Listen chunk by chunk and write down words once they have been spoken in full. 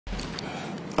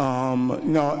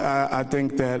I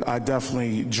think that I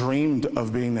definitely dreamed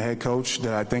of being the head coach.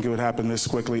 That I think it would happen this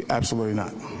quickly? Absolutely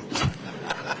not.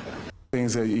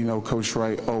 Things that, Coach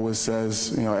Wright always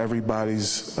says,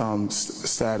 everybody's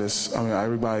status,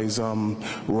 everybody's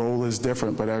role is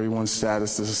different, but everyone's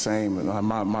status is the same. And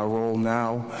my role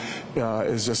now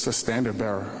is just a standard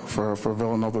bearer for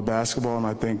Villanova basketball, and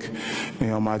I think,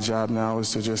 my job now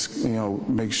is to just,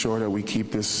 make sure that we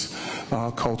keep this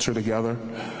culture together,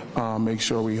 make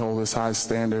sure we hold this high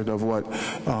standard of what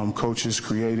coaches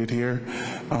created here,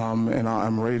 and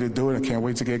I'm ready to do it. I can't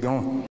wait to get going.